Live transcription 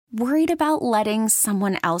Worried about letting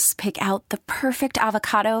someone else pick out the perfect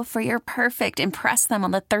avocado for your perfect impress them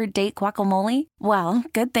on the third date guacamole? Well,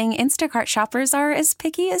 good thing Instacart shoppers are as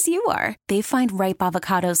picky as you are. They find ripe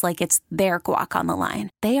avocados like it's their guac on the line.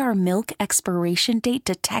 They are milk expiration date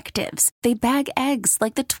detectives. They bag eggs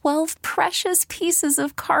like the 12 precious pieces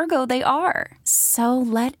of cargo they are. So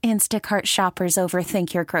let Instacart shoppers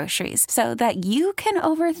overthink your groceries so that you can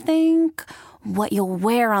overthink what you'll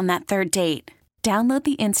wear on that third date. Download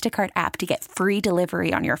the Instacart app to get free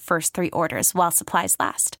delivery on your first 3 orders while supplies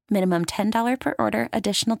last. Minimum $10 per order.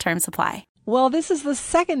 Additional terms apply. Well, this is the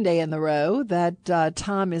second day in the row that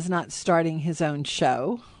Tom is not starting his own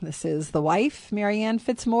show. This is the wife, Marianne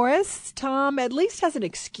Fitzmaurice. Tom at least has an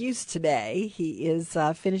excuse today. He is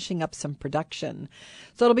finishing up some production.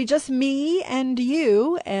 So it'll be just me and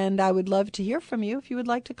you, and I would love to hear from you if you would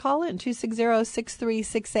like to call in,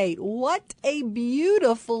 260-6368. What a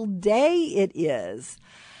beautiful day it is.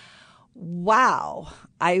 Wow.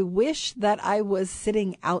 I wish that I was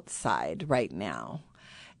sitting outside right now.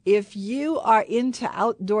 If you are into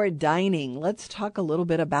outdoor dining, let's talk a little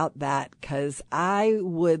bit about that, because I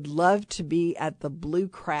would love to be at the Blue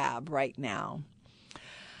Crab right now.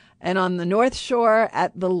 And on the North Shore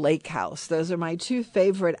at the Lake House. Those are my 2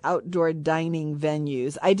 favorite outdoor dining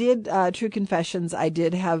venues. I did, true confessions, I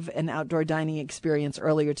did have an outdoor dining experience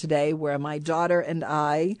earlier today where my daughter and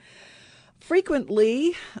I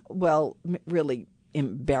frequently, well, really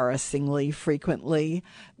embarrassingly frequently,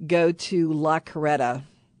 go to La Carreta,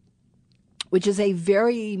 which is a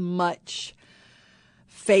very much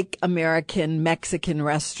fake American Mexican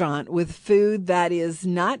restaurant with food that is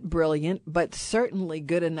not brilliant, but certainly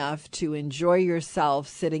good enough to enjoy yourself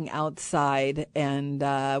sitting outside. And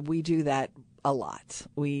we do that a lot.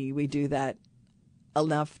 We do that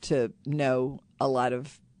enough to know a lot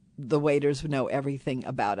of the waiters know everything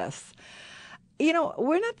about us. You know,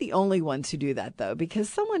 we're not the only ones who do that, though, because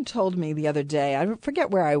someone told me the other day, I forget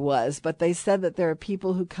where I was, but they said that there are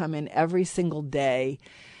people who come in every single day.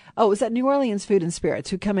 Oh, it was at New Orleans Food and Spirits,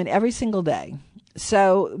 who come in every single day.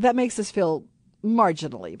 So that makes us feel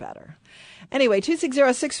marginally better. Anyway,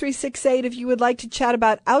 260-6368, if you would like to chat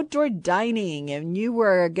about outdoor dining and you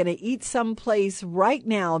were going to eat someplace right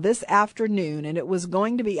now this afternoon and it was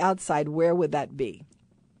going to be outside, where would that be?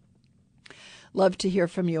 Love to hear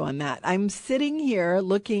from you on that. I'm sitting here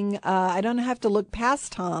looking, I don't have to look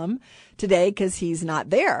past Tom today because he's not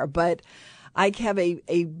there, but I have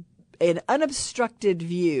an unobstructed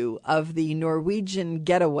view of the Norwegian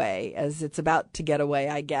Getaway, as it's about to get away,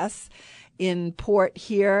 I guess, in port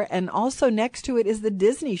here. And also next to it is the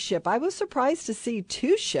Disney ship. I was surprised to see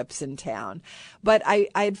 2 ships in town, but I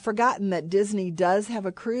had forgotten that Disney does have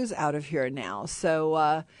a cruise out of here now.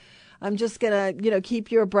 So, I'm just going to,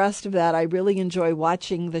 keep you abreast of that. I really enjoy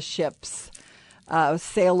watching the ships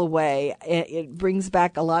sail away. It brings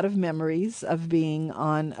back a lot of memories of being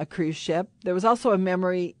on a cruise ship. There was also a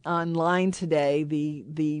memory online today.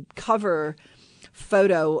 The cover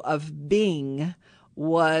photo of Bing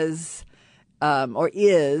was or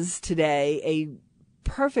is today a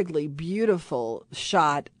perfectly beautiful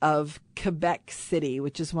shot of Quebec City,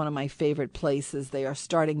 which is one of my favorite places. They are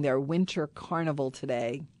starting their winter carnival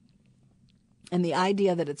today. And the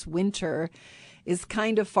idea that it's winter is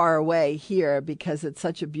kind of far away here because it's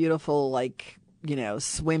such a beautiful,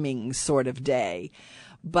 swimming sort of day.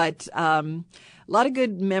 But a lot of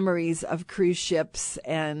good memories of cruise ships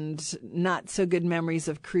and not so good memories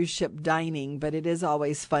of cruise ship dining. But it is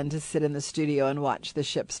always fun to sit in the studio and watch the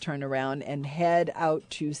ships turn around and head out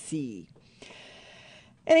to sea.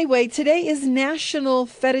 Anyway, today is National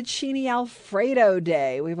Fettuccine Alfredo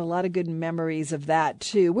Day. We have a lot of good memories of that,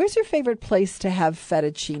 too. Where's your favorite place to have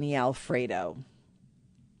fettuccine Alfredo?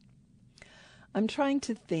 I'm trying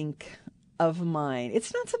to think of mine.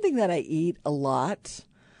 It's not something that I eat a lot.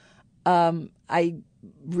 I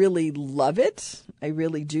really love it. I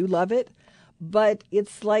really do love it. But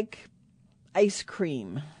it's like ice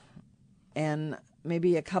cream and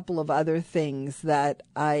maybe a couple of other things that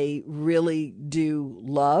I really do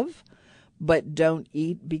love, but don't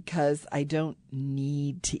eat because I don't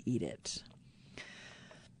need to eat it. Do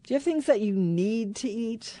you have things that you need to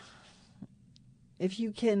eat? If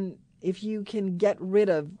you can get rid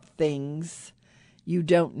of things, you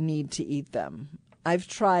don't need to eat them. I've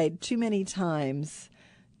tried too many times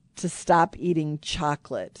to stop eating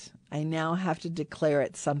chocolate. I now have to declare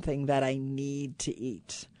it something that I need to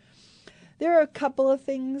eat. There are a couple of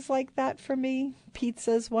things like that for me.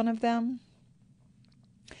 Pizza is one of them.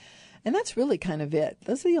 And that's really kind of it.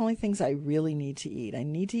 Those are the only things I really need to eat. I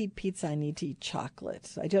need to eat pizza. I need to eat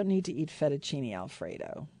chocolate. I don't need to eat fettuccine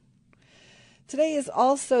Alfredo. Today is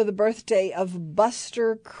also the birthday of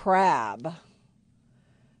Buster Crabbe,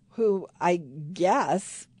 who I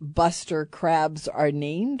guess Buster Crabs are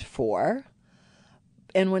named for.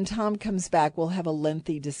 And when Tom comes back, we'll have a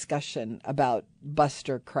lengthy discussion about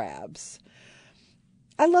Buster Crabs.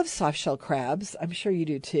 I love soft-shell crabs. I'm sure you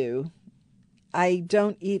do too. I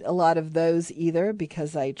don't eat a lot of those either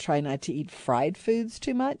because I try not to eat fried foods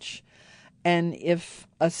too much. And if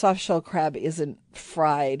a soft-shell crab isn't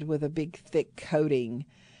fried with a big thick coating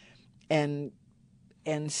and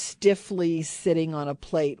stiffly sitting on a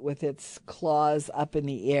plate with its claws up in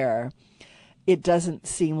the air, it doesn't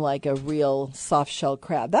seem like a real soft-shell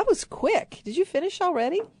crab. That was quick. Did you finish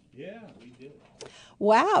already? Yeah, we did.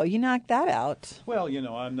 Wow, you knocked that out. Well,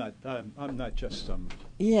 I'm not just some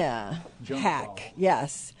junk hack. ball.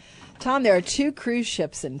 Yes. Tom, there are 2 cruise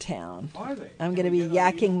ships in town. Are they? I'm going to Can be we get on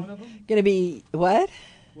either yakking. one of them? Going to be what?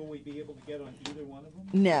 Will we be able to get on either one of them?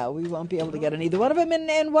 No, we won't be able to get on either one of them.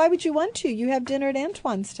 And why would you want to? You have dinner at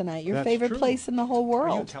Antoine's tonight, your That's favorite true. place in the whole Are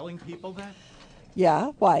you world. telling people that?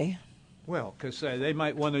 Yeah, why? Well, because they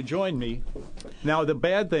might want to join me. Now, the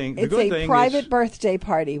good thing It's a private is, birthday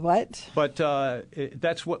party. What? but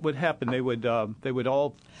that's what would happen. They would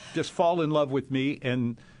all just fall in love with me,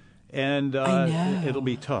 and I know. it'll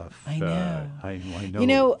be tough. I know. I know. You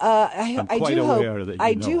know, I'm I quite do aware hope. that you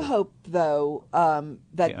I do know. hope, though,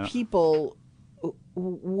 that Yeah. people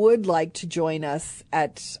would like to join us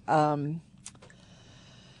at.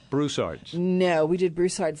 Broussard's. No, we did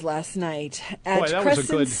Broussard's last night at Boy, that was a Crescent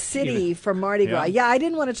good City evening. for Mardi Gras. Yeah. Yeah, I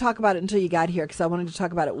didn't want to talk about it until you got here because I wanted to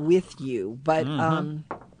talk about it with you. But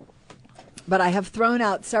but I have thrown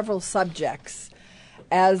out several subjects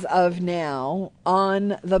as of now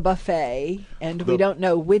on the buffet, and we don't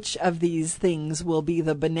know which of these things will be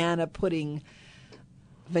the banana pudding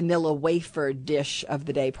vanilla wafer dish of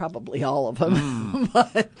the day. Probably all of them.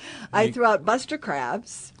 But I threw out Buster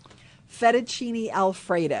Crabs, fettuccine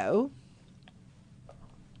Alfredo,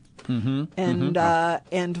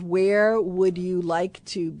 and where would you like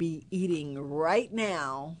to be eating right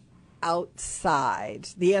now outside?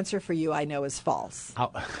 The answer for you, I know, is false.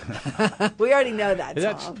 We already know that,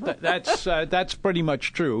 Tom. That's pretty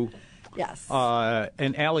much true. Yes.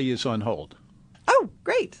 And Allie is on hold. Oh,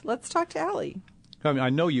 great. Let's talk to Allie. I mean, I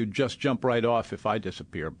know you'd just jump right off if I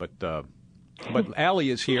disappear, but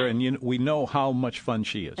Allie is here, and we know how much fun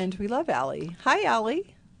she is. And we love Allie. Hi,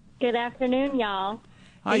 Allie. Good afternoon, y'all.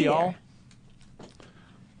 Hi, Hey y'all.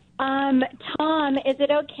 Tom, is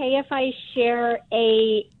it okay if I share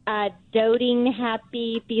a doting,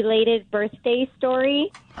 happy, belated birthday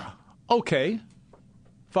story? Okay.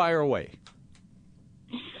 Fire away.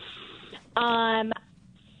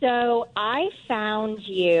 So I found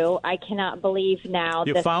you. I cannot believe now.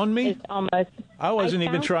 You this found me? is almost. I wasn't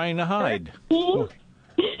even found trying to hide.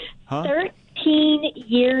 13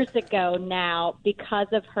 years ago now because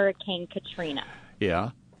of Hurricane Katrina.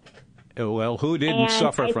 Yeah. Well, who didn't And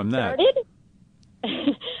suffer I from that?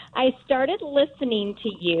 I started listening to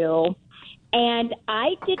you, and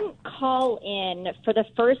I didn't call in for the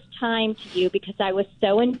first time to you because I was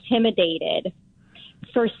so intimidated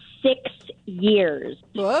for 6 years.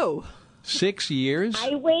 Whoa. 6 years?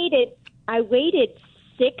 I waited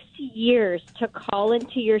 6 years to call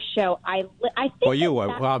into your show. I think. Well, you at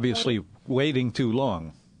were that obviously waiting too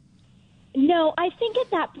long. No, I think at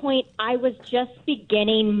that point I was just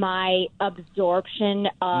beginning my absorption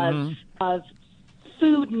of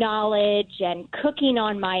food knowledge and cooking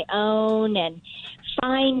on my own and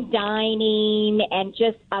fine dining and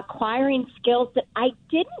just acquiring skills that I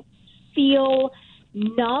didn't feel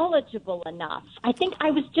knowledgeable enough. I think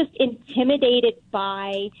I was just intimidated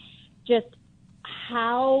by just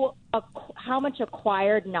how much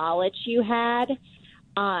acquired knowledge you had.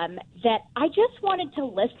 That I just wanted to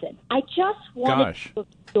listen. I just wanted to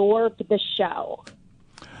absorb the show.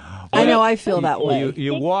 I know I feel that way.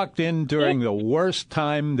 You walked in during the worst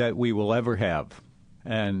time that we will ever have.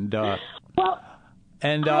 And it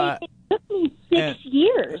took me 6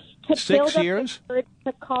 years to 6 build up years? the courage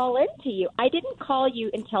to call into you. I didn't call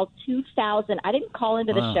you until 2000. I didn't call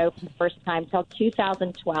into the show for the first time until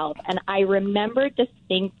 2012. And I remember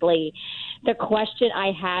distinctly the question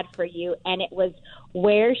I had for you, and it was,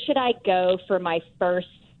 where should I go for my first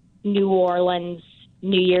New Orleans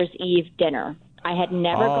New Year's Eve dinner? I had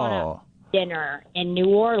never gone out to dinner in New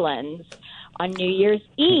Orleans on New Year's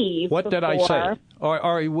Eve. What did I say?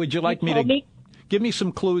 Or would you like me to give me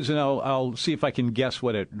some clues, and I'll see if I can guess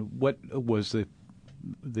what was the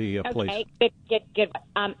place. Okay, good.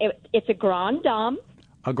 It's a Grand Dame.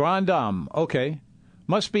 A Grand Dame. Okay,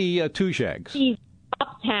 must be Tujague's. She's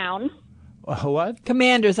uptown. What?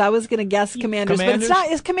 Commanders. I was going to guess Commanders, but it's not.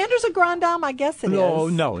 Is Commanders a Grand Dame? I guess it is. No,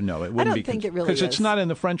 it wouldn't be. I don't think it really is. Because it's not in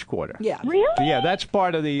the French Quarter. Yeah. Really? Yeah, that's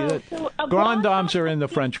part of the So a Grand Grand Dames Dame are in the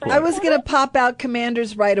French Quarter. I was going to pop out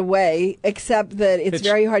Commanders right away, except that it's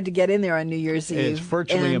very hard to get in there on New Year's Eve. It's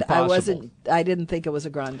virtually and impossible. I didn't think it was a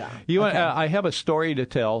Grand Dame. I have a story to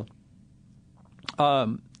tell.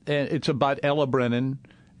 And it's about Ella Brennan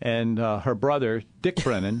and her brother, Dick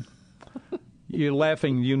Brennan. You're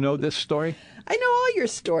laughing. You know this story? I know all your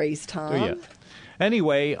stories, Tom. Oh, yeah.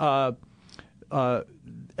 Anyway,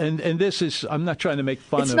 and this is, I'm not trying to make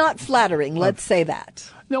fun of... It's not flattering, let's say that.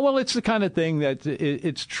 No, well, it's the kind of thing that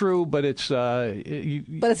it's true, but it's...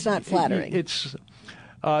 but it's not flattering.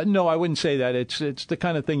 No, I wouldn't say that. It's the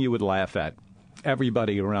kind of thing you would laugh at.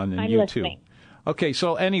 Everybody around, and I'm you listening. too. Okay,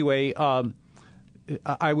 so anyway,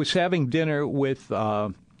 I was having dinner with...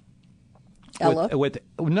 Ella?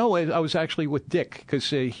 No, I was actually with Dick, because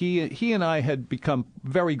he and I had become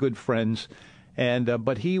very good friends, and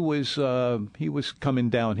but he was coming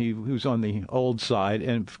down. He was on the old side,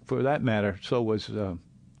 and for that matter, so was.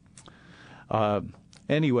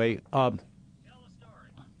 Anyway,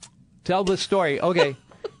 tell the story. Okay,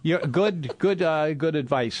 you're good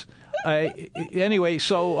advice. Anyway,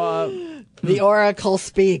 so the Oracle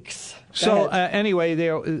speaks. So anyway,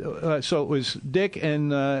 so it was Dick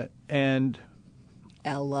and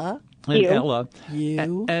Ella. And Ella,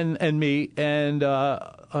 you, and me, and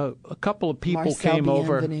a couple of people Marcel came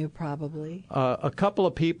over. Bienvenu, probably. A couple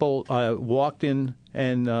of people walked in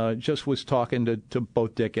and just was talking to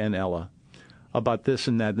both Dick and Ella about this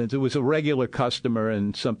and that. It was a regular customer,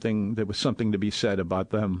 and there was something to be said about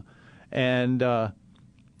them. And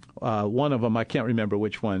one of them, I can't remember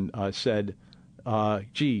which one, said,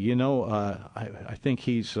 "Gee, I think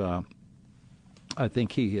he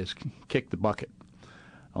has kicked the bucket."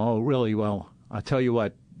 Oh, really? Well, I tell you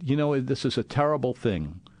what, this is a terrible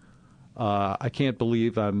thing. I can't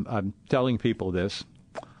believe I'm telling people this,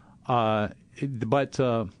 but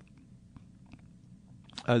the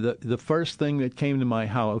first thing that came to my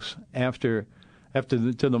house after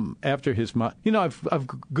his mom, I've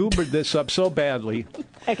goobered this up so badly.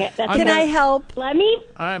 Okay, can I help? Let me.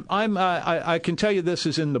 I can tell you this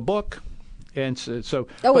is in the book. And so.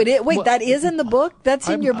 Oh, it is. Wait, that is in the book. That's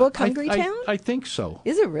in your book, Hungry Town. I think so.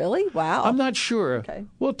 Is it really? Wow. I'm not sure. Okay.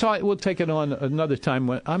 We'll take it on another time.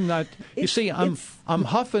 When I'm not. You see, I'm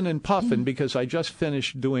huffing and puffing because I just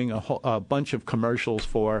finished doing a bunch of commercials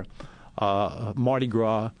for Mardi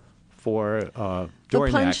Gras for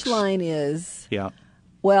Dorian. The punchline is. Yeah.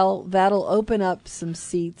 Well, that'll open up some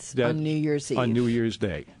seats on New Year's Eve. On New Year's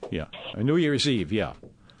Day, yeah. On New Year's Eve, yeah.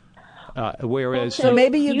 Whereas, so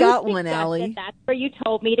maybe you got one, Allie. That's where you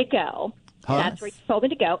told me to go. Huh? That's where you told me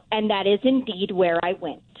to go, and that is indeed where I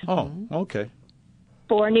went. Oh, okay.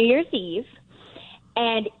 For New Year's Eve,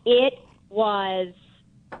 and it was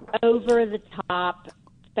over the top,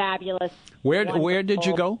 fabulous. Where did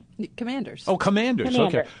you go? Commanders. Oh, Commanders.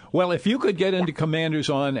 Okay. Well, if you could get into Commanders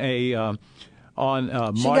on a Mardi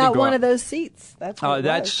Gras. She got one of those seats. That's what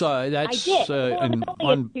that's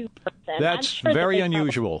that's very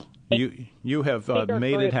unusual. You have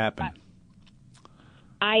made it happen.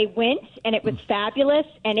 I went, and it was fabulous,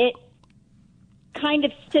 and it kind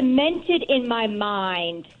of cemented in my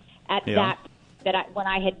mind when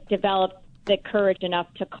I had developed the courage enough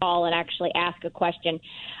to call and actually ask a question,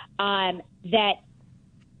 that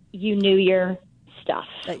you knew your stuff.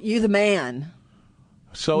 That you the man.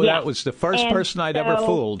 So that was the first person I'd ever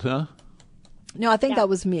fooled, huh? No, I think that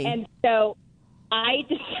was me. And so I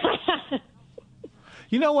decided...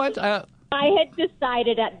 You know what? I had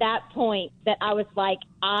decided at that point that I was like,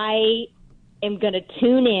 I am going to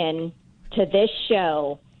tune in to this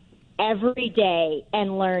show every day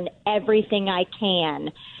and learn everything I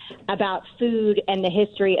can about food and the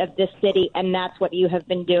history of this city, and that's what you have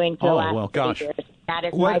been doing for the last 3 years. That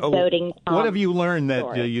is my voting. What have you learned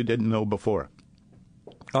that you didn't know before,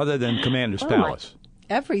 other than Commander's Palace?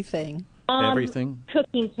 Everything. Everything.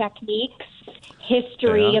 Cooking techniques,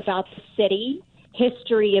 history about the city,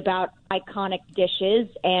 history about iconic dishes,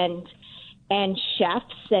 and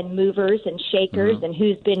chefs and movers and shakers and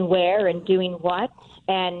who's been where and doing what,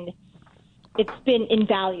 and it's been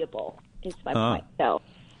invaluable. Is my point. So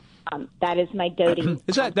that is my doting.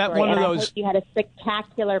 Is that story. one of and those? I hope you had a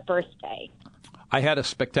spectacular birthday. I had a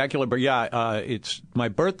spectacular, but it's my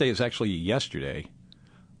birthday is actually yesterday,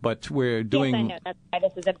 but we're doing. Yes, I know. That's why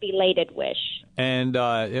this is a belated wish. And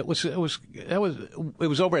it was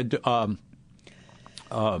over at.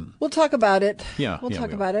 We'll talk about it. Yeah, we'll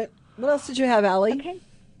talk about it. What else did you have, Allie? Okay.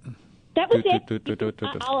 That was it.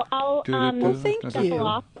 I'll well, thank you.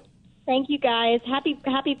 off. Thank you, guys.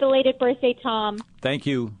 Happy belated birthday, Tom. Thank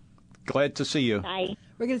you. Glad to see you. Bye.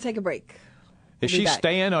 We're going to take a break. Is We'll be she back.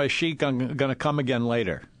 staying or is she going to come again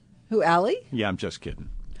later? Who, Allie? Yeah, I'm just kidding.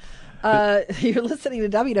 You're listening to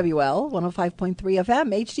WWL 105.3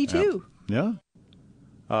 FM HD2.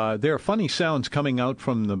 Yeah. There are funny sounds coming out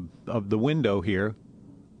from the window here,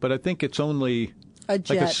 but I think it's only A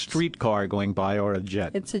jet. like a streetcar going by or a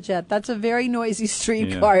jet. It's a jet. That's a very noisy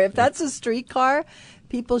streetcar. Yeah. If that's a streetcar,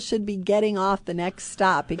 people should be getting off the next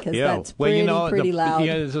stop because that's pretty loud.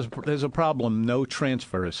 Yeah, there's a problem. No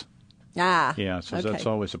transfers. Ah. Yeah, so okay. that's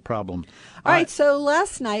always a problem. All right, so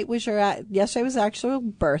last night was yesterday was actually your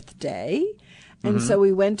birthday, and so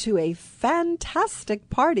we went to a fantastic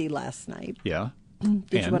party last night. Yeah.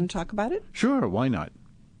 Did you want to talk about it? Sure, why not?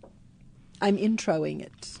 I'm introing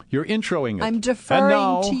it. You're introing it. I'm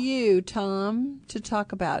deferring to you, Tom, to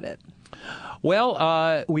talk about it.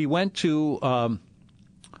 Well, we went to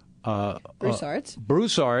Broussard's.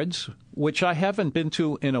 Broussard's, which I haven't been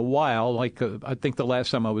to in a while. Like I think the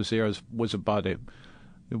last time I was there was about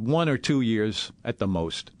 1 or 2 years at the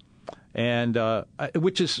most, and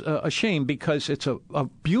which is a shame because it's a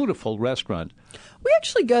beautiful restaurant. We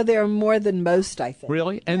actually go there more than most, I think.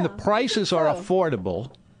 Really, and the prices are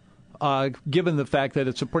affordable. Given the fact that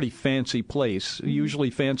it's a pretty fancy place. Mm-hmm. Usually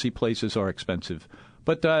fancy places are expensive.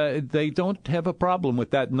 But they don't have a problem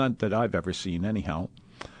with that, none that I've ever seen anyhow.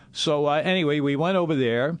 So anyway, we went over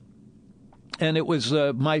there, and it was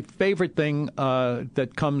my favorite thing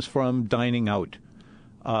that comes from dining out.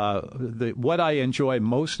 What I enjoy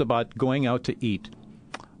most about going out to eat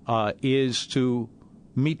is to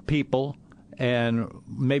meet people and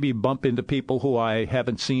maybe bump into people who I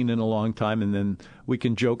haven't seen in a long time, and then we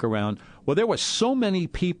can joke around. Well, there were so many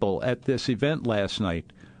people at this event last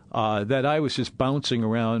night that I was just bouncing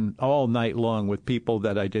around all night long with people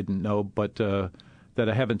that I didn't know, but that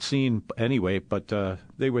I haven't seen anyway. But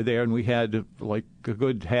they were there, and we had like a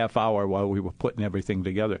good half hour while we were putting everything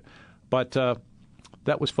together. But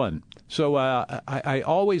that was fun. So I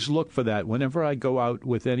always look for that whenever I go out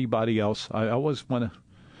with anybody else. I always want to,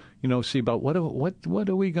 see about what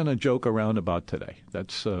are we going to joke around about today.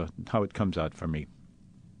 That's how it comes out for me.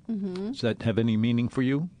 Mm-hmm. Does that have any meaning for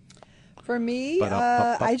you? For me,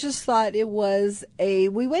 I just thought it was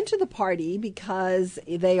we went to the party because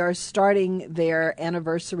they are starting their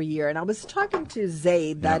anniversary year. And I was talking to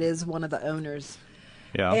Zaid, that is one of the owners.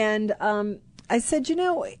 Yeah. And I said,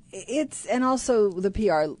 and also the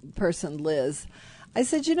PR person, Liz. I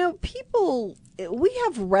said, we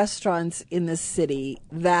have restaurants in this city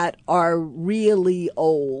that are really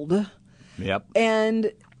old. Yep.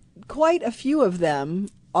 And quite a few of them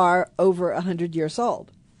are over 100 years old.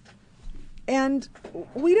 And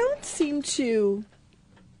we don't seem to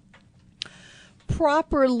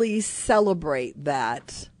properly celebrate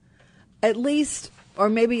that, at least, or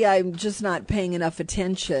maybe I'm just not paying enough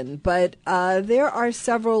attention, but there are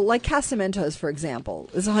several, like Casamento's, for example,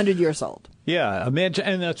 is 100 years old. Yeah, imagine,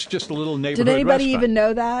 and that's just a little neighborhood Did anybody restaurant. even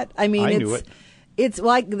know that? I mean, I knew it. It's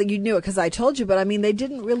like you knew it because I told you, but I mean, they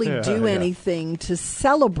didn't really do anything to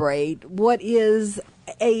celebrate what is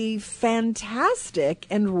a fantastic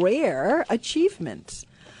and rare achievement.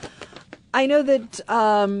 I know that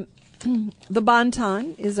the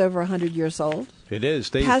Bon-Ton is over 100 years old. It is.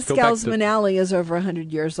 They Pascal's go back to, Manali is over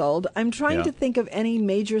 100 years old. I'm trying to think of any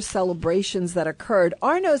major celebrations that occurred.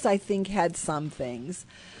 Arno's, I think, had some things.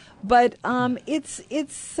 But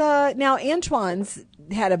it's now Antoine's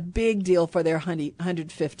had a big deal for their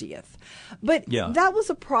 150th. But that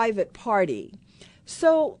was a private party.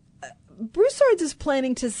 So Broussard's is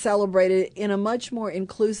planning to celebrate it in a much more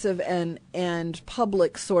inclusive and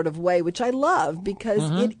public sort of way, which I love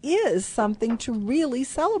because it is something to really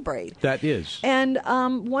celebrate. That is. And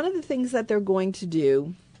one of the things that they're going to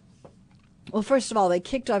do, well, first of all, they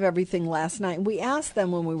kicked off everything last night. We asked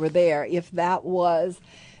them when we were there if that was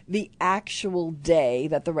the actual day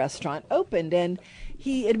that the restaurant opened. And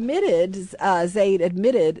he admitted, Zaid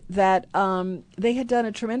admitted, that they had done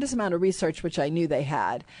a tremendous amount of research, which I knew they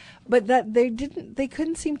had, but that they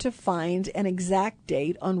couldn't seem to find an exact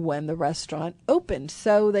date on when the restaurant opened.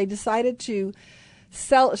 So they decided to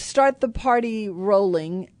start the party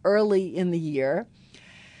rolling early in the year.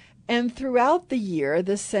 And throughout the year,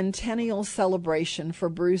 the centennial celebration for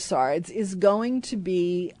Broussard's is going to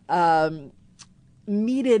be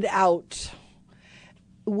meted out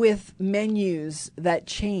with menus that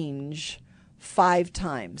change 5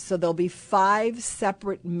 times. So there'll be 5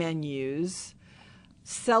 separate menus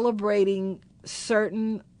celebrating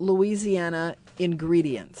certain Louisiana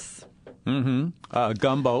ingredients.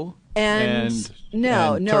 Gumbo. And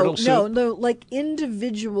turtle soup. no, like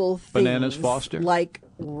individual things. Bananas Foster? Like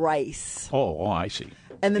rice. Oh, I see.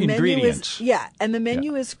 And the Ingredients.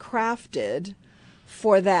 menu is crafted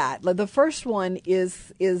for that. Like the first one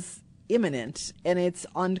is imminent, and it's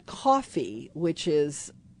on coffee, which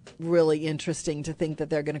is really interesting to think that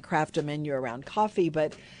they're going to craft a menu around coffee,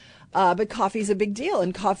 but coffee's a big deal,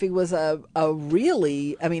 and coffee was a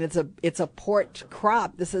really, I mean, it's a port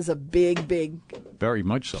crop. This is a big Very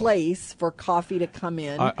much so. place for coffee to come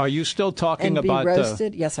in. Are you still talking and about be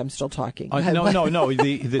roasted? Yes, I'm still talking. No.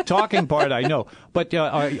 The talking part I know, but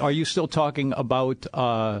are you still talking about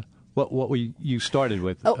what you started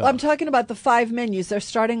with? I'm talking about the 5 menus. They're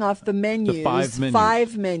starting off the menus. The 5 menus.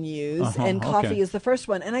 5 menus, and coffee okay. is the first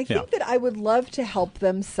one. And I think that I would love to help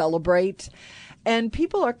them celebrate. And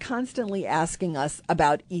people are constantly asking us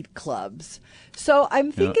about eat clubs. So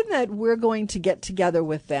I'm thinking that we're going to get together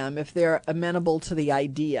with them, if they're amenable to the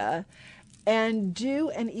idea, and do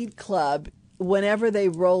an eat club whenever they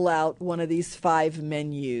roll out one of these 5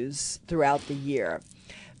 menus throughout the year.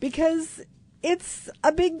 Because it's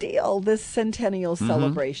a big deal, this centennial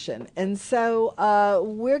celebration. And so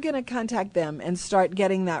we're going to contact them and start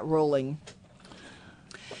getting that rolling.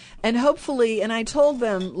 And hopefully, and I told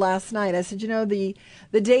them last night, I said, the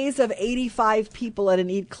days of 85 people at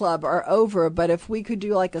an eat club are over, but if we could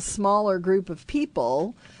do like a smaller group of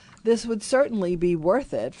people, this would certainly be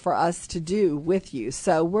worth it for us to do with you.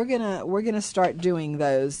 So we're gonna start doing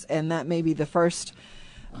those, and that may be the first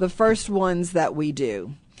ones that we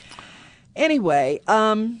do. Anyway,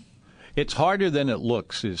 it's harder than it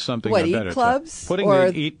looks is something. What, I better eat clubs?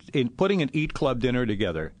 Putting an eat club dinner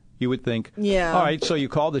together. You would think, yeah. All right, so you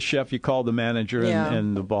call the chef, you call the manager, Yeah.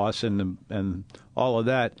 and the boss, and all of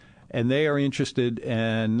that, and they are interested,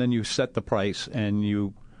 and then you set the price, and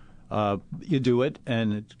you do it,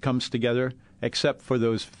 and it comes together, except for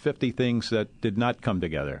those 50 things that did not come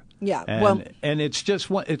together. Yeah, and it's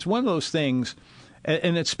just one of those things.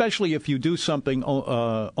 And especially if you do something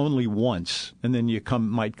only once, and then you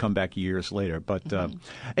might come back years later. But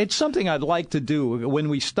it's something I'd like to do. When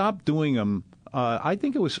we stopped doing them, I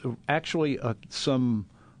think it was actually some.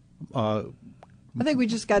 I think we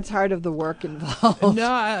just got tired of the work involved.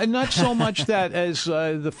 No, not so much that as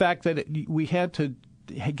the fact that we had to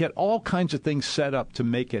get all kinds of things set up to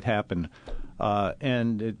make it happen.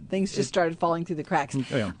 And things just started falling through the cracks.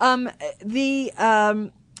 Yeah.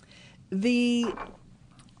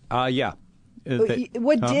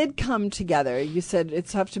 What did come together? You said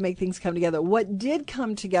it's tough to make things come together. What did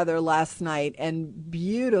come together last night and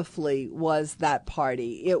beautifully was that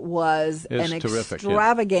party. It was an terrific,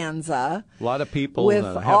 extravaganza. A lot of people with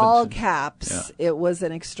all caps. Yeah. It was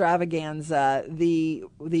an extravaganza. The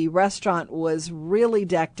restaurant was really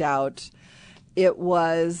decked out. It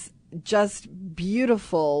was just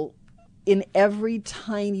beautiful in every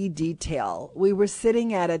tiny detail. We were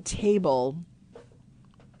sitting at a table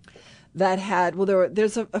that had,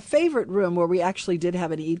 there's a favorite room where we actually did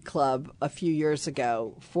have an eat club a few years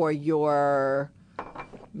ago for your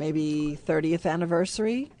maybe 30th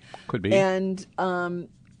anniversary. Could be. And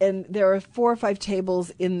there are 4 or 5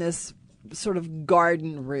 tables in this sort of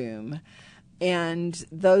garden room. And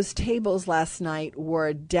those tables last night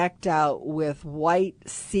were decked out with white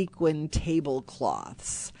sequin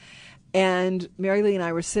tablecloths. And Mary Lee and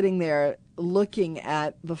I were sitting there looking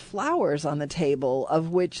at the flowers on the table, of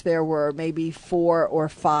which there were maybe 4 or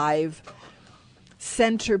 5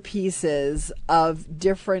 centerpieces of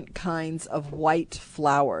different kinds of white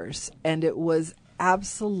flowers. And it was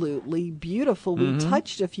absolutely beautiful. We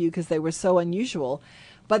touched a few because they were so unusual,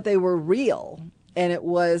 but they were real. And it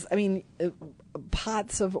was,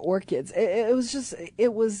 pots of orchids.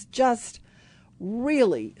 It was just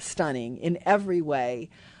really stunning in every way.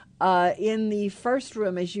 In the first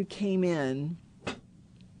room, as you came in,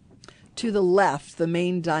 to the left, the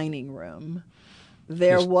main dining room,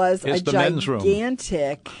 there was a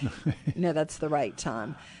gigantic. No, that's the right,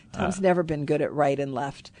 Tom. Tom's never been good at right and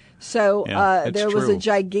left. So there was a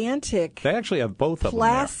gigantic. They actually have both of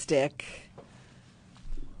plastic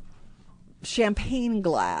champagne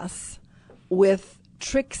glass with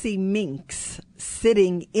Trixie Minx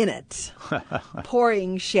sitting in it,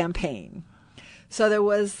 pouring champagne. So there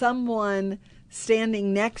was someone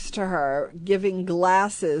standing next to her giving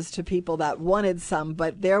glasses to people that wanted some,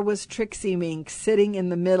 but there was Trixie Minx sitting in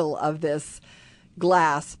the middle of this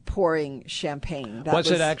glass pouring champagne.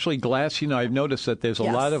 Was it actually glass? I've noticed that there's a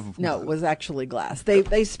lot of... No, it was actually glass.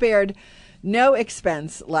 They spared no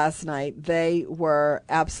expense last night. They were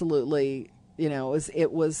absolutely,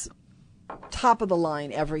 it was top of the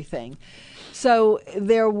line, everything. So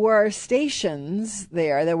there were stations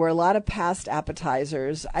there. There were a lot of past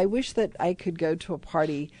appetizers. I wish that I could go to a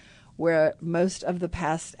party where most of the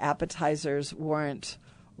past appetizers weren't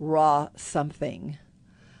raw something.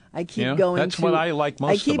 I keep Yeah, going. that's what I like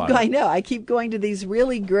most about it. I know. I keep going to these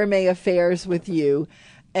really gourmet affairs with you,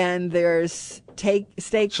 and there's steak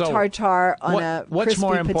tartare on a what's crispy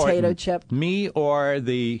more potato important, chip. me or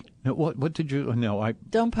the what did you? No, I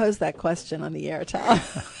Don't pose that question on the air, Tom.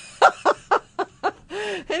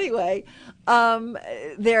 Anyway,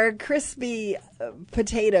 they're crispy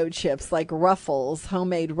potato chips, like Ruffles,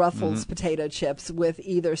 homemade Ruffles potato chips with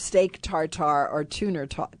either steak tartare or tuna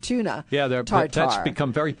yeah, tartare. that's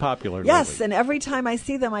become very popular. Yes, lately. and every time I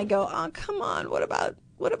see them, I go, "Oh, come on! What about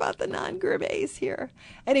the non-gourmets here?"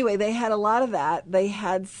 Anyway, they had a lot of that. They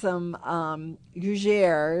had some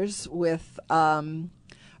gougères with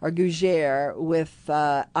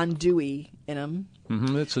andouille in them.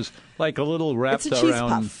 Mm-hmm. This is like a little wrapped It's a cheese around.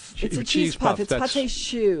 puff. It's a cheese puff. It's That's pâté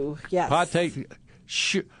choux. Yes. pâté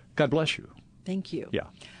choux. God bless you. Thank you.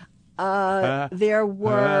 Yeah. There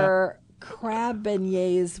were crab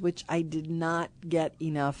beignets, which I did not get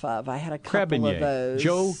enough of. I had a couple of those.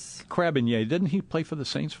 Joe Crabinier. Didn't he play for the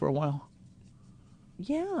Saints for a while?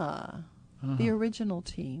 Yeah. The original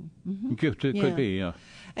team. Mm-hmm. Could be, yeah.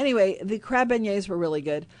 Anyway, the crab beignets were really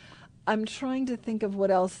good. I'm trying to think of what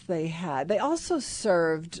else they had. They also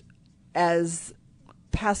served as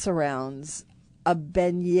pass-arounds a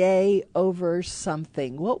beignet over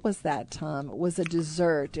something. What was that, Tom? It was a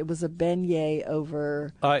dessert. It was a beignet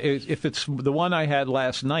over... If it's the one I had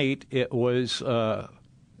last night, it was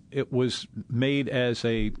made as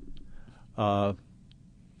a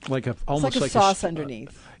almost like a sauce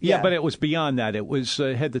underneath. Yeah, but it was beyond that. It was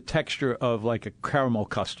had the texture of like a caramel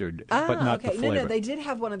custard, but not the flavor. No, they did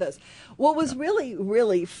have one of those. What was really,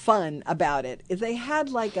 really fun about it is they had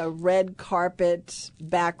like a red carpet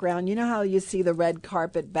background. You know how you see the red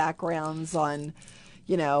carpet backgrounds on,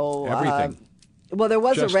 everything. Well, there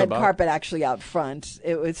was Just a red about. carpet actually out front.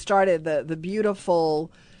 It started the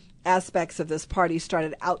beautiful aspects of this party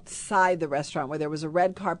started outside the restaurant where there was a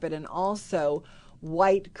red carpet and also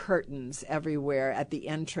white curtains everywhere at the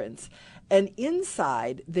entrance. And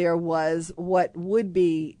inside there was what would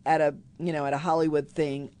be at a Hollywood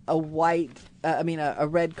thing, a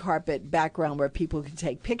red carpet background where people could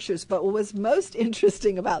take pictures. But what was most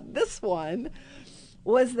interesting about this one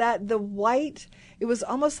was that the white, it was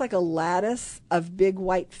almost like a lattice of big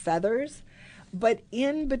white feathers, but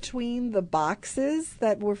in between the boxes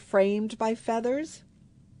that were framed by feathers,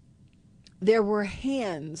 there were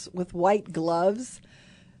hands with white gloves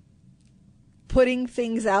putting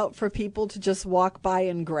things out for people to just walk by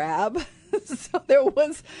and grab. So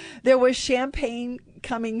there was champagne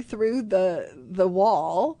coming through the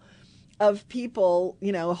wall of people,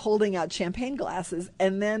 holding out champagne glasses,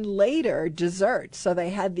 and then later dessert. So they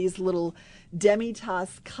had these little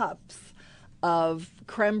demi-tasse cups of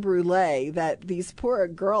creme brulee that these poor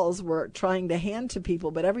girls were trying to hand to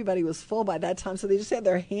people, but everybody was full by that time, so they just had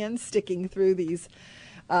their hands sticking through these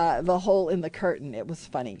the hole in the curtain. It was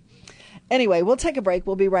funny. Anyway, we'll take a break.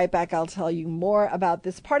 We'll be right back. I'll tell you more about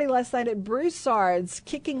this party last night at Broussard's,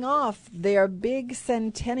 kicking off their big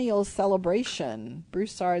centennial celebration.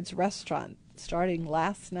 Broussard's restaurant, starting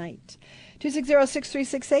last night.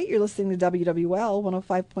 260-6368. You're listening to WWL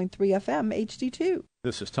 105.3 FM HD2.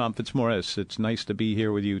 This is Tom Fitzmaurice. It's nice to be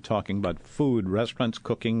here with you talking about food, restaurants,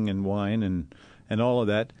 cooking, and wine, and all of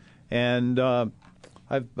that. And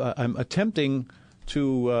I'm attempting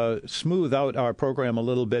to smooth out our program a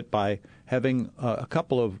little bit by having a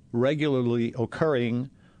couple of regularly occurring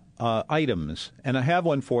items. And I have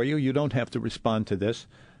one for you. You don't have to respond to this.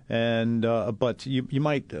 And but you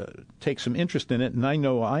might take some interest in it, and I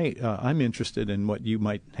know I'm interested in what you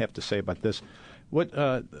might have to say about this.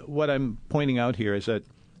 What I'm pointing out here is that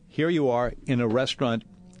here you are in a restaurant,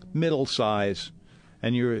 middle size,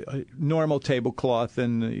 and you're a normal tablecloth,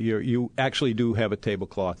 and you actually do have a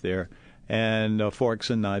tablecloth there, and forks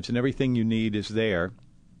and knives, and everything you need is there.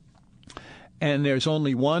 And there's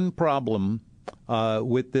only one problem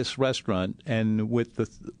with this restaurant and with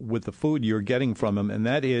the food you're getting from them, and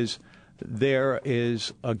that is there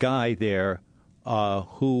is a guy there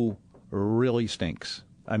who really stinks.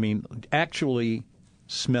 I mean, actually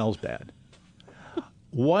smells bad.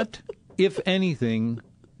 What, if anything,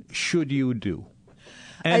 should you do?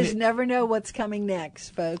 And I just never know what's coming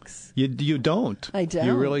next, folks. You don't. I don't.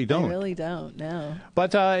 You really don't. I really don't, no.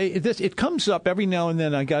 But it comes up every now and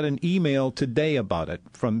then. I got an email today about it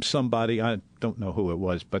from somebody. I don't know who it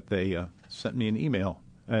was, but they sent me an email,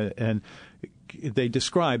 and they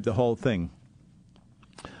described the whole thing.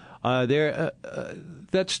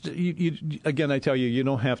 That's again. I tell you, you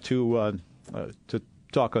don't have to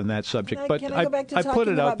talk on that subject. Can I go back to I talking put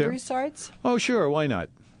it about out there. Broussard's? Oh, sure. Why not?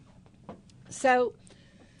 So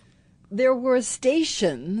there were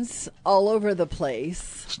stations all over the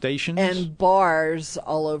place. Stations? And bars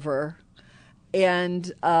all over.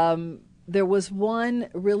 And there was one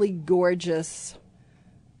really gorgeous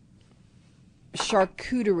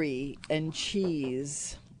charcuterie and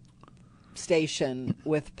cheese station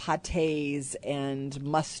with pâtés and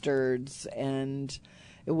mustards, and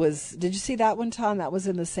it was, did you see that one, Tom? That was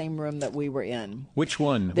in the same room that we were in. Which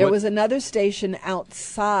one? There was another station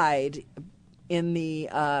outside in the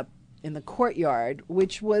courtyard,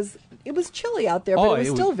 which was, it was chilly out there, but it was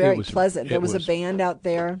still very pleasant. There was a band out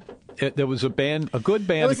there. There was a band, a good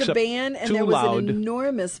band. There was a band, and there was loud. an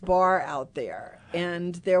enormous bar out there.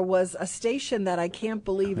 And there was a station that I can't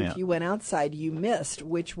believe if you went outside you missed,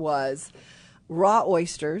 which was raw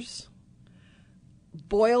oysters,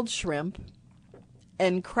 boiled shrimp,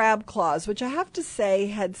 and crab claws, which I have to say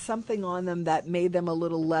had something on them that made them a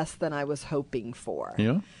little less than I was hoping for.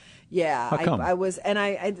 Yeah? Yeah, How come? I was, and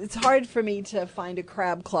it's hard for me to find a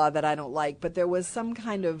crab claw that I don't like, but there was some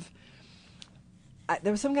kind of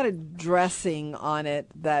dressing on it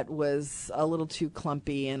that was a little too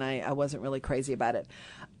clumpy, and I wasn't really crazy about it.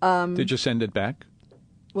 Did you send it back?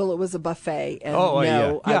 Well, it was a buffet, and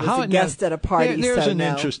yeah. I was a guest at a party. There's so an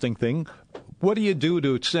interesting thing. What do you do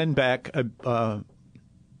to send back something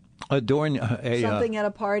at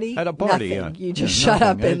a party? At a party, Nothing. yeah. You just shut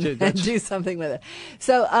up and That's- do something with it.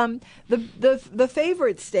 So the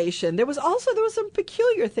favorite station. There was some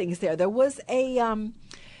peculiar things there. There was a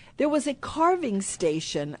carving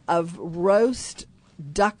station of roast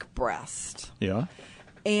duck breast. Yeah.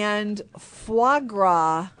 And foie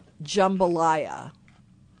gras jambalaya.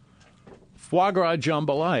 Foie gras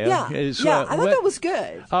jambalaya. Yeah, I thought that was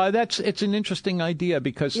good. It's an interesting idea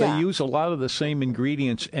because they use a lot of the same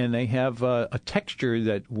ingredients, and they have a texture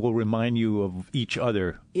that will remind you of each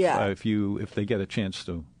other. Yeah. If they get a chance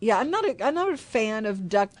to. Yeah, I'm not a fan of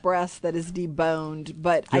duck breast that is deboned,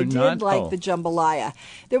 but I did not? like Oh. the jambalaya.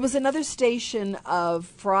 There was another station of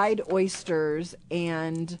fried oysters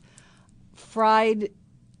and fried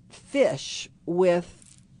fish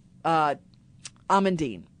with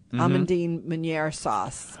amandine. Amandine Meunier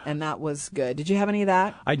sauce, and that was good. Did you have any of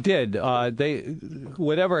that? I did.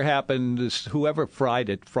 Whatever happened, whoever fried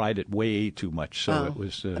it way too much. So it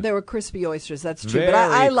was. There were crispy oysters, that's true. Very But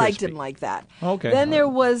I liked crispy. them like that. Okay. Then there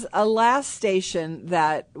was a last station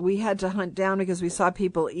that we had to hunt down because we saw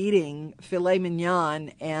people eating filet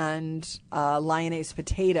mignon and lyonnaise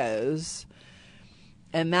potatoes,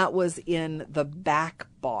 and that was in the back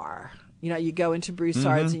bar. You know, you go into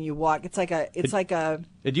Broussard's and you walk. It's like a.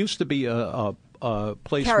 It used to be a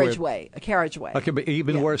place carriageway. A carriageway. Okay, but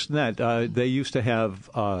even worse than that, they used to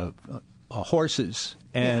have horses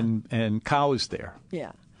and cows there.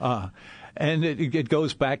 Yeah. And it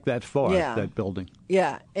goes back that far. Yeah. That building.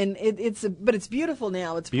 Yeah, and but it's beautiful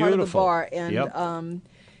now. It's part of the Beautiful. bar, and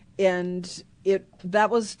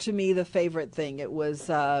that was to me the favorite thing. It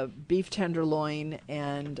was beef tenderloin,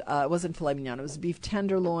 and it wasn't filet mignon. It was beef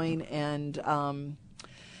tenderloin and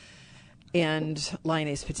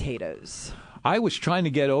lyonnaise potatoes. I was trying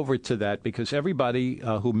to get over to that because everybody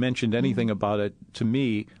who mentioned anything about it to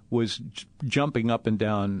me was jumping up and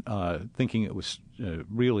down, thinking it was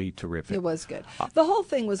really terrific. It was good. The whole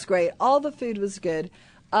thing was great. All the food was good.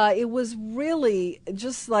 It was really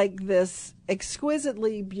just like this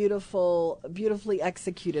exquisitely beautifully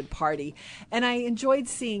executed party. And I enjoyed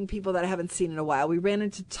seeing people that I haven't seen in a while. We ran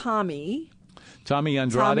into Tommy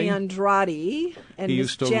Andrade and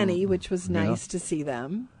Miss Jenny, which was nice to see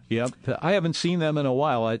them. Yep. I haven't seen them in a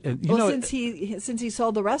while. Since he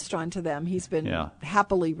sold the restaurant to them, he's been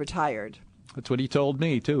happily retired. That's what he told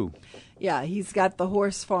me, too. Yeah, he's got the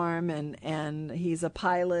horse farm, and he's a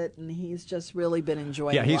pilot, and he's just really been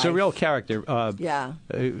enjoying life. Yeah, he's a real character.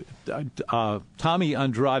 Tommy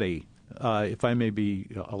Andrade, if I may be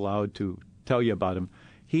allowed to tell you about him,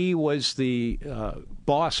 he was the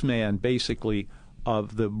boss man, basically,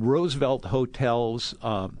 of the Roosevelt Hotel's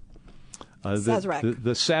Sazerac.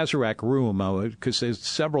 the Sazerac room, because there's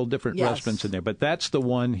several different restaurants in there, but that's the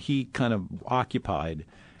one he kind of occupied.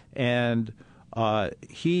 And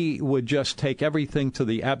he would just take everything to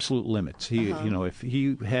the absolute limits. He, if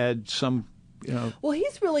he had some, Well,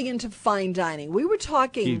 he's really into fine dining. We were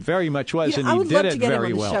talking. He very much was, and I he would did love it to get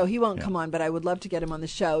very him on the well. show. He won't come on, but I would love to get him on the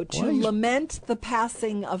show to lament the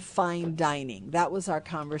passing of fine dining. That was our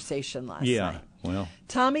conversation last night. Yeah, well,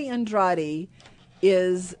 Tommy Andrade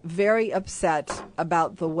is very upset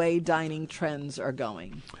about the way dining trends are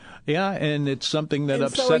going. Yeah, and it's something that and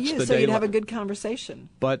upsets so are you, the so day. you'd have a good conversation.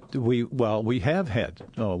 But we have had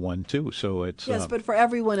one too, so it's Yes, but for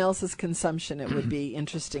everyone else's consumption, it would be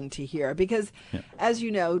interesting to hear because, as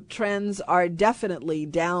you know, trends are definitely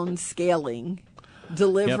downscaling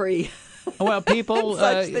delivery. Well, people and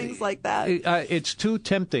such things like that. It's too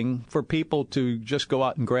tempting for people to just go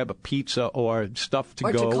out and grab a pizza or stuff to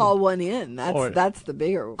or go. to call one in. That's the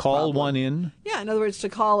bigger call problem. one in. Yeah, in other words, to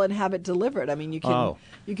call and have it delivered. I mean, you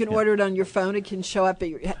can order it on your phone. It can show up at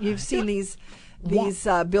your. You've seen these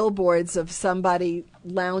billboards of somebody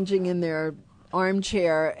lounging in their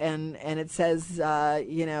armchair, and it says,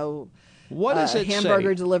 what does it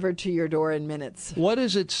hamburger say? Delivered to your door in minutes. What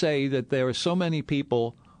does it say that there are so many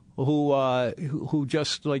people who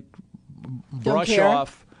just like brush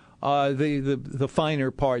off the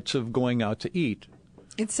finer parts of going out to eat?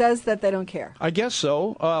 It says that they don't care. I guess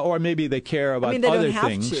so, or maybe they care about they other don't have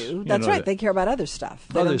things. to. That's right. They care about other stuff.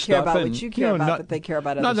 They don't care about what you care about, but they care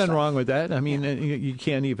about other stuff. Nothing wrong with that. I mean, you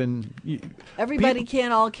can't even. Everybody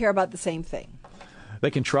can't all care about the same thing.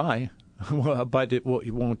 They can try. But it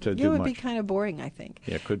won't do much. It would be kind of boring, I think.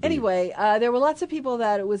 Yeah, it could be. Anyway, there were lots of people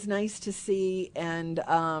that it was nice to see, and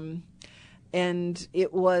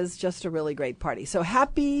it was just a really great party. So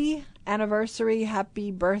happy anniversary,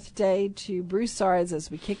 happy birthday to Broussard's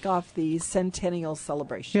as we kick off the centennial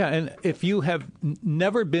celebration. Yeah, and if you have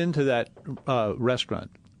never been to that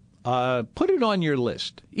restaurant, put it on your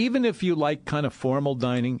list. Even if you like kind of formal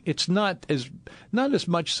dining, it's not as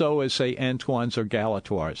much so as, say, Antoine's or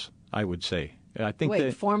Galatoire's, I would say. I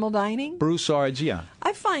think formal dining? Broussard's, yeah.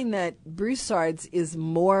 I find that Broussard's is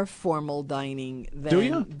more formal dining than, do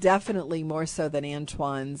you? Definitely more so than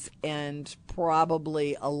Antoine's, and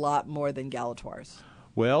probably a lot more than Galatoire's.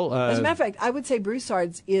 Well, as a matter of fact, I would say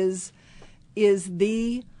Broussard's is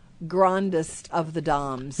the grandest of the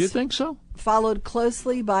Doms. You think so? Followed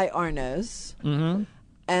closely by Arnaud's, and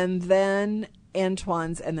then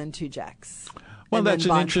Antoine's, and then Two Jacks. Well, that's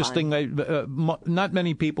an interesting. Not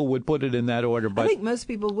many people would put it in that order, but I think most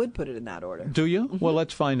people would put it in that order. Do you? Well,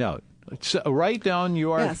 let's find out. Write down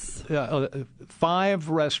your 5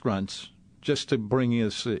 restaurants just to bring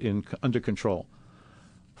us under control.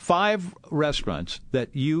 5 restaurants that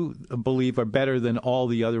you believe are better than all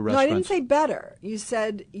the other restaurants. No, I didn't say better. You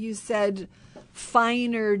said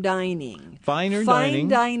finer dining. Fine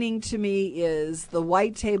dining to me is the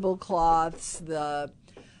white tablecloths, the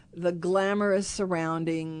glamorous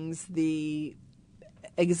surroundings, the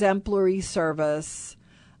exemplary service.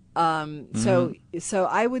 So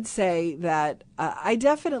I would say that I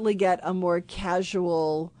definitely get a more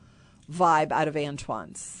casual vibe out of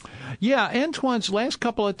Antoine's. Yeah, Antoine's, last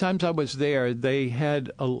couple of times I was there, they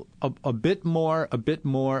had a bit more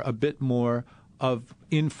of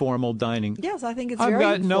informal dining. Yes, I think it's I've very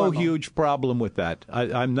got informal. no huge problem with that.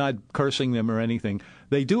 I'm not cursing them or anything.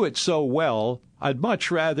 They do it so well. I'd much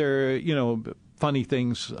rather, funny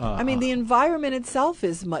things. I mean, the environment itself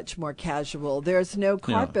is much more casual. There's no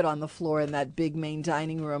carpet on the floor in that big main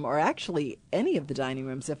dining room, or actually any of the dining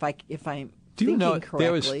rooms, if I'm do you thinking know,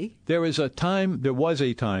 correctly. There was a time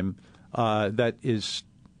that is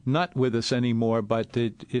not with us anymore, but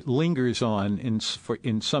it lingers on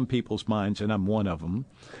in some people's minds, and I'm one of them.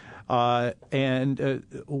 What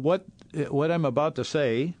I'm about to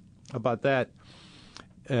say about that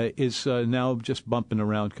is now just bumping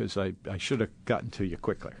around because I should have gotten to you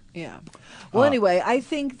quicker. Yeah. Well, anyway, I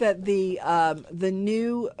think that the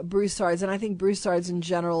new Broussard's, and I think Broussard's in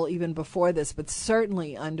general, even before this, but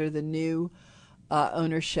certainly under the new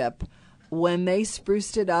ownership, when they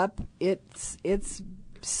spruced it up, it's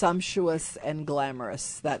sumptuous and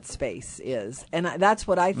glamorous, that space is. And that's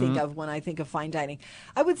what I think of when I think of fine dining.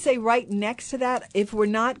 I would say right next to that, if we're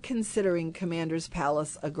not considering Commander's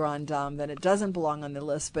Palace a Grand Dame, then it doesn't belong on the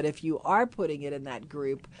list. But if you are putting it in that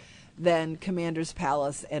group, then Commander's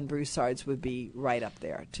Palace and Broussard's would be right up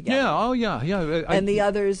there together. Yeah, oh yeah. And the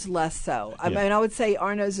others less so. I mean, I would say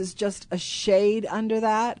Arnaud's is just a shade under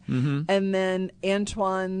that. And then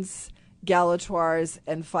Antoine's, Galatoire's,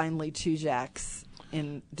 and finally Two Jacks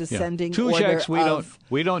in descending Two order. Jacks,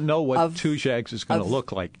 we don't know what Two Jacks is going to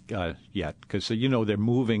look like yet, because they're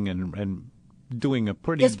moving and doing a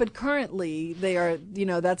pretty. Yes, but currently they are.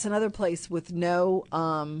 That's another place with no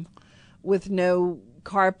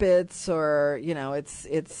carpets, or it's.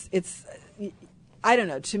 I don't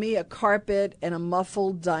know. To me, a carpet and a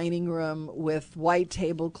muffled dining room with white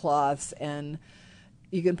tablecloths, and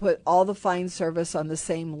you can put all the fine service on the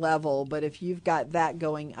same level. But if you've got that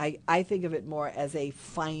going, I think of it more as a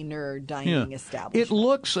finer dining establishment. It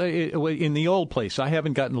looks in the old place. I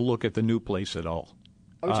haven't gotten a look at the new place at all.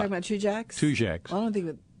 Are we talking about Two Jacks? Two Jacks. Well, I don't think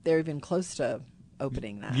that they're even close to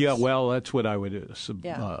opening that. Yeah, well, that's what I would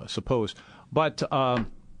suppose. But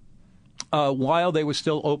while they were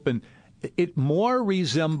still open, it more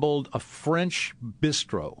resembled a French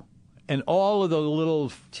bistro. And all of the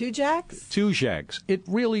little Two Jacks? It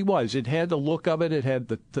really was. It had the look of it. It had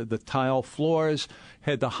the tile floors,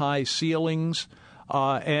 had the high ceilings,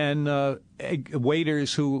 and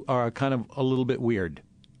waiters who are kind of a little bit weird.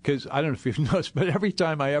 Because I don't know if you've noticed, but every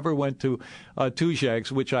time I ever went to Two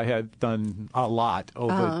Jacks, which I had done a lot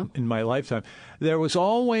over in my lifetime, there was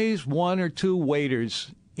always one or two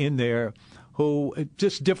waiters in there who,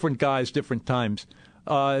 just different guys, different times,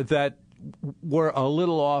 that were a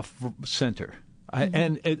little off center.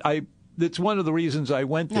 It's one of the reasons I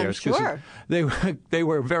went there. I'm sure. They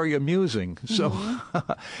were very amusing. So,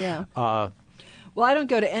 yeah. Well, I don't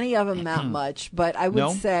go to any of them that much, but I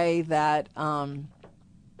would say that.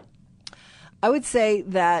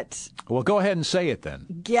 Well, go ahead and say it then.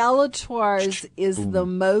 Galatoire's is the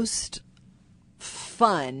most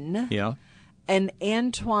fun. Yeah. And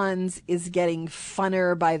Antoine's is getting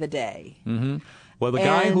funner by the day. Mm-hmm. Well, the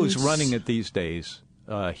guy who's running it these days,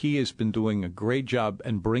 he has been doing a great job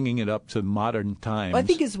and bringing it up to modern times. Well, I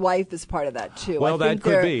think his wife is part of that, too. Well, that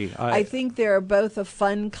could be. I think they're both a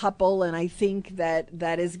fun couple, and I think that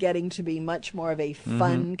is getting to be much more of a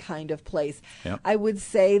fun kind of place. Yep. I would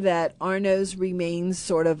say that Arnaud's remains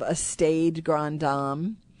sort of a staid grande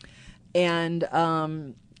dame, and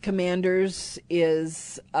Commander's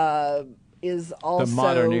is also the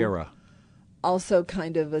modern era. Also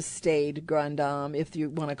kind of a staid grande dame, if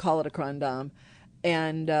you want to call it a grande dame.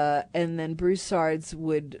 And then Broussard's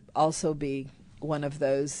would also be one of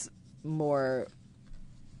those more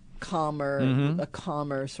calmer, a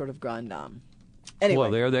calmer sort of grande dame. Anyway.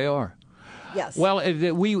 Well, there they are. Yes. Well,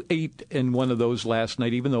 we ate in one of those last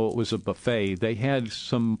night, even though it was a buffet. They had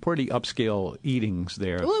some pretty upscale eatings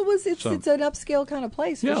there. Well, it's an upscale kind of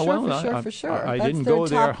place, for sure. I didn't go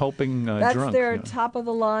there hoping that's drunk. That's their top of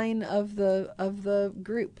the line of the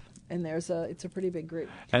group. And it's a pretty big group.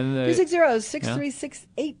 And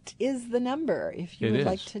 360-6368 is the number if you would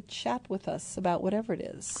like to chat with us about whatever it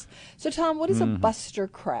is. So, Tom, what is a Buster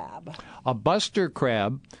crab? A Buster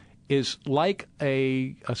crab is like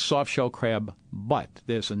a soft-shell crab, but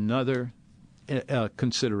there's another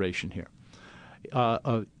consideration here.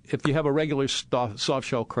 If you have a regular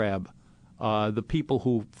soft-shell crab, the people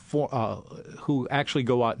who actually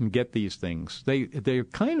go out and get these things, they're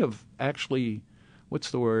kind of actually...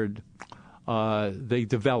 What's the word? They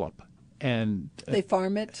develop, and they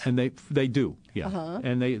farm it, and they do, yeah.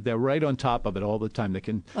 And they're right on top of it all the time. They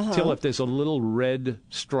can tell if there's a little red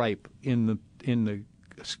stripe in the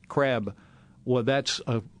crab. Well, that's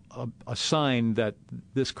a sign that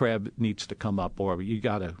this crab needs to come up, or you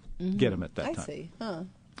got to get him at that time. I see. Huh.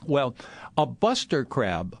 Well, a Buster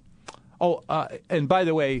crab. Oh, and by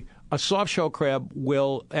the way, a soft shell crab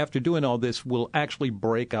will, after doing all this, will actually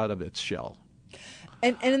break out of its shell.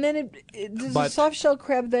 And then does a soft shell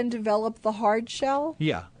crab then develop the hard shell?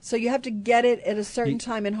 Yeah. So you have to get it at a certain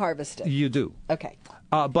time and harvest it? You do. Okay.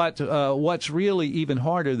 But what's really even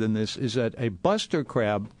harder than this is that a Buster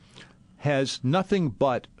crab has nothing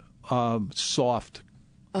but soft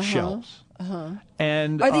shells.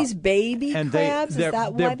 And are these baby crabs? Is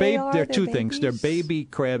that why they are? They're two things. They're baby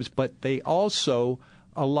crabs, but they also,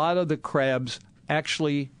 a lot of the crabs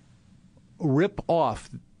actually rip off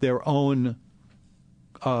their own...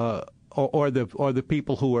 or the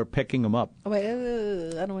people who are picking them up. Oh, wait, I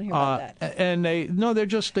don't want to hear about that. And they're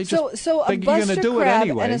just so a Buster crab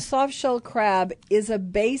and a soft shell crab is a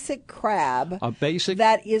basic crab.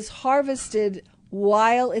 That is harvested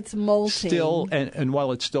while it's molting. Still, and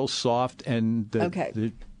while it's still soft and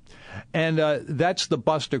that's the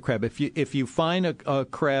Buster crab. If you find a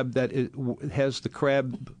crab that has the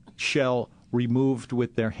crab shell removed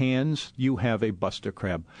with their hands, you have a Buster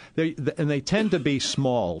crab. They tend to be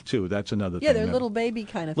small too. That's another thing. Yeah, they're little baby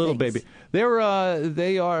kind of little things. Baby.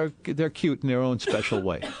 They're cute in their own special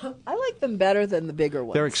way. I like them better than the bigger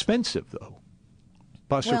ones. They're expensive though.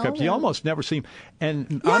 Buster crabs. You almost never see them.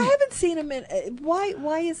 And I haven't seen them.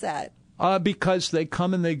 Why is that? Because they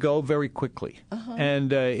come and they go very quickly.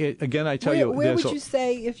 And again, I tell you... Where would you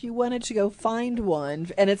say if you wanted to go find one,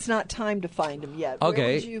 and it's not time to find them yet, where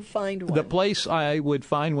would you find one? The place I would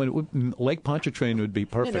find one, Lake Pontchartrain would be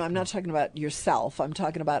perfect. No, I'm not talking about yourself. I'm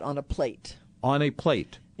talking about on a plate. On a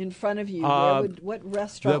plate. In front of you, what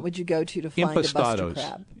restaurant would you go to find a Buster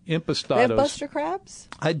crab? Impastados. They have Buster crabs?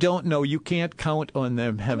 I don't know. You can't count on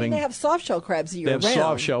them having... they have soft-shell crabs year-round. They have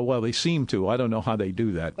soft-shell. Well, they seem to. I don't know how they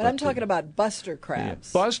do that. But I'm talking about Buster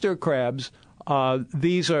crabs. Yeah. Buster crabs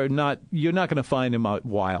these are not. You're not going to find them out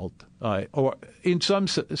wild, or in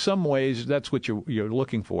some ways that's what you're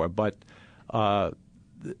looking for. But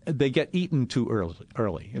they get eaten too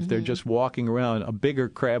early. If they're just walking around, a bigger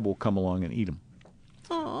crab will come along and eat them.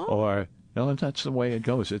 Aww. Or no, that's the way it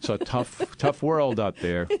goes. It's a tough world out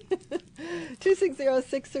there.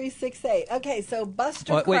 260-6368. Okay, so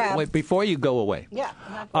Buster Crab. Wait, before you go away.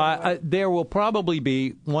 Yeah. There will probably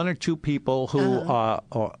be one or two people who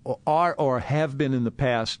are or have been in the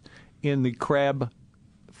past in the crab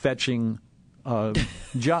fetching. No,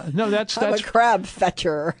 that's I'm a crab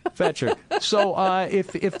fetcher. So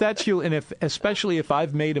if that's you, and especially if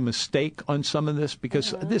I've made a mistake on some of this,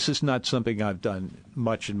 because this is not something I've done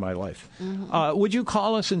much in my life, would you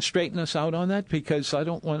call us and straighten us out on that? Because I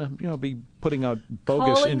don't want to, be putting out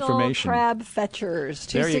bogus Calling information. All crab fetchers.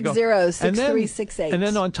 260-6368. And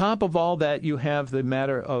then on top of all that, you have the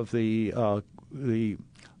matter of the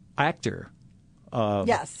actor.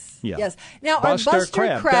 Yes. Yeah. Yes. Now, Buster are Buster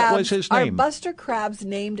Crab. Crabs, That was his name. Are Buster Crabs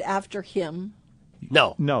named after him?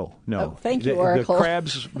 No. Oh, thank you, Oracle. The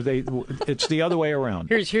crabs, it's the other way around.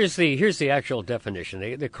 Here's the actual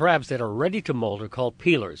definition. The crabs that are ready to molt are called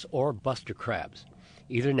peelers or Buster crabs.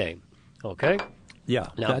 Either name. Okay? Yeah.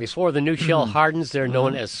 Now, before the new shell hardens, they're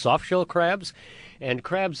known as soft shell crabs, and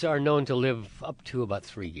crabs are known to live up to about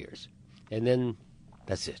 3 years. And then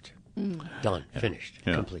that's it. Done. Finished.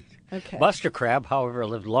 Complete. Okay. Buster Crab, however,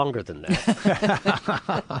 lived longer than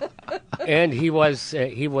that. And he was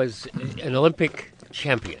an Olympic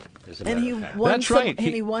champion, as a matter of fact. That's right. And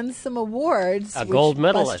he won some awards. A gold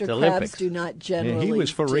medal Buster at the Crabs Olympics. do not generally he was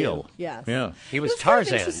for do. real. Yes. Yeah. He was It kind of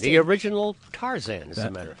Tarzan, interesting. the original Tarzan, as a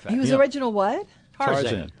matter of fact. He was original what?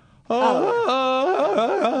 Tarzan.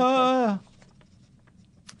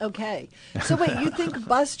 Okay. So wait, you think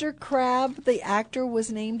Buster Crab, the actor,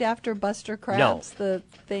 was named after Buster Crabs, the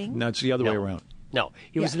thing? No, it's the other way around. No,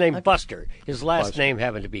 he was Yeah, named okay. Buster. His last Buster. name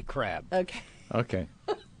happened to be Crab. Okay. Okay.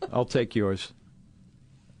 I'll take yours.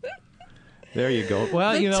 There you go.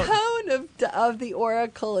 Well, The tone tone of the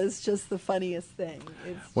Oracle is just the funniest thing.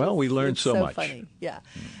 We learned it's so much. Funny. Yeah.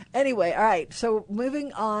 Anyway, all right. So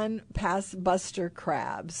moving on past Buster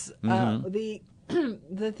Crabs, the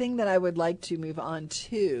thing that I would like to move on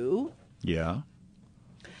to Yeah.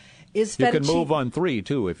 is You fettuccine. can move on 3,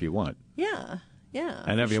 too, if you want. Yeah.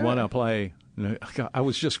 And if for you sure. want to play... I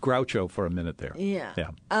was just Groucho for a minute there. Yeah. Yeah.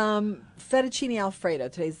 Fettuccine Alfredo.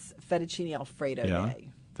 Today's Fettuccine Alfredo Yeah. day.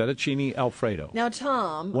 Fettuccine Alfredo. Now,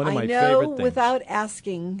 Tom, One of my I favorite know things. without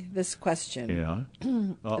asking this question Yeah.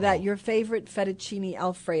 that your favorite Fettuccine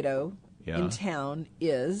Alfredo Yeah. in town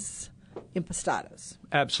is Impastados.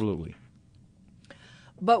 Absolutely.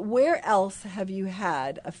 But where else have you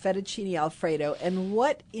had a Fettuccine Alfredo, and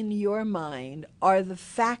what, in your mind, are the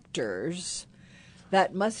factors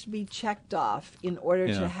that must be checked off in order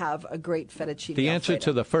Yeah. to have a great Fettuccine The Alfredo? answer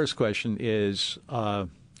to the first question is,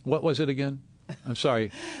 what was it again? I'm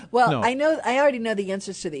sorry. Well, No. I already know the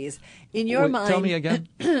answers to these. In your Wait, mind, tell me again.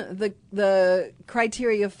 the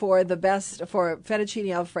criteria for the best for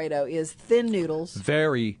Fettuccine Alfredo is thin noodles.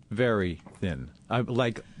 Very, very thin.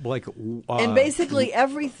 Like And basically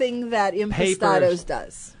everything that Impastados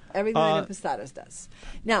does. Everything that Impastados does.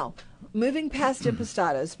 Now, moving past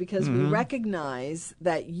Impastados, because we recognize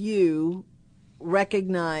that you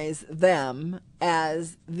recognize them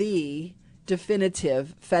as the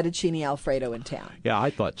definitive Fettuccine Alfredo in town. Yeah, I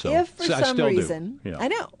thought so. If for I some still do. reason, Yeah. I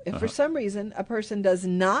know, if for some reason a person does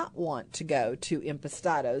not want to go to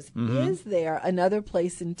Impastados, is there another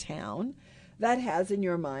place in town that has, in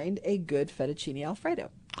your mind, a good Fettuccine Alfredo?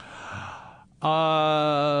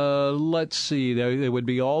 Let's see. There would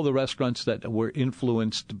be all the restaurants that were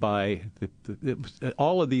influenced by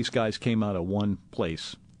all of these guys came out of one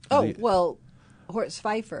place. Oh, well, Horst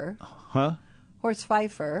Pfeiffer. Huh? Horst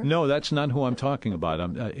Pfeiffer. No, that's not who I'm talking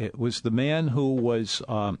about. It was the man who was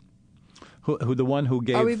who the one who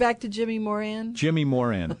gave Are we back to Jimmy Moran? Jimmy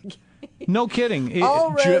Moran. No kidding.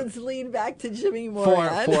 All roads lead back to Jimmy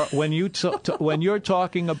Moran. For when you when you're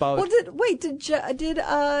talking about Well, did Joe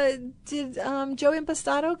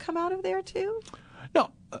Impastato come out of there too? no,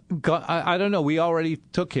 I don't know. We already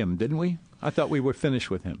took him, didn't we? I thought we were finished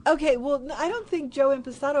with him. Okay, well, I don't think Joe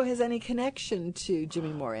Impastato has any connection to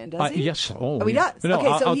Jimmy Moran, does he? Yes. Oh, he does. No,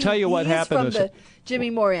 okay, so I'll tell you what he's happened. from the Jimmy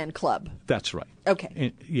Moran Club. That's right.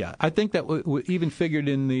 Okay. Yeah, I think that even figured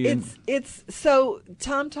in the. It's so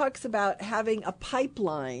Tom talks about having a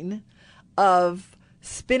pipeline of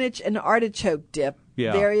spinach and artichoke dip.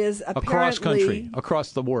 Yeah. There is apparently across country,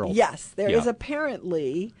 across the world. Yes, there is Yeah.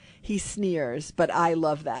 apparently. He sneers, but I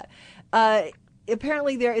love that.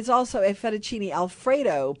 apparently there is also a fettuccine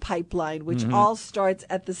Alfredo pipeline, which all starts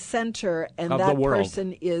at the center, and Of that the world.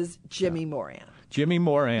 person is Jimmy Moran. Jimmy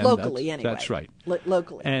Moran. Locally, anyway. That's right.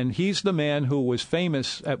 Locally. And he's the man who was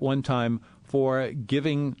famous at one time for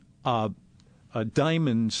giving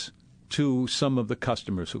diamonds to some of the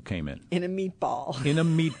customers who came in. In a meatball. In a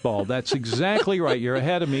meatball. That's exactly right. You're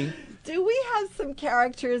ahead of me. Do we have some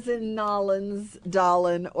characters in Nolans,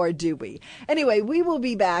 Dolan, or do we? Anyway, we will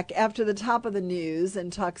be back after the top of the news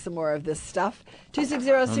and talk some more of this stuff.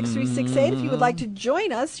 260-6368. If you would like to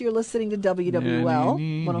join us, you're listening to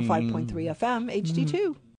WWL 105.3 FM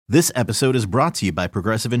HD2. This episode is brought to you by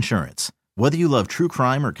Progressive Insurance. Whether you love true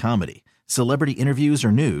crime or comedy, celebrity interviews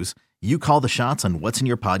or news, you call the shots on what's in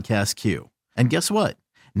your podcast queue. And guess what?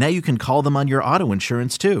 Now you can call them on your auto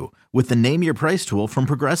insurance too with the Name Your Price tool from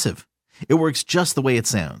Progressive. It works just the way it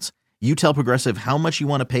sounds. You tell Progressive how much you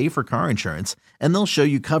want to pay for car insurance, and they'll show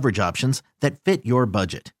you coverage options that fit your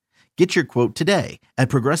budget. Get your quote today at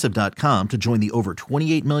Progressive.com to join the over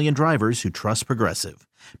 28 million drivers who trust Progressive.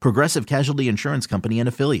 Progressive Casualty Insurance Company and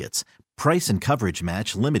Affiliates. Price and coverage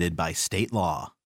match limited by state law.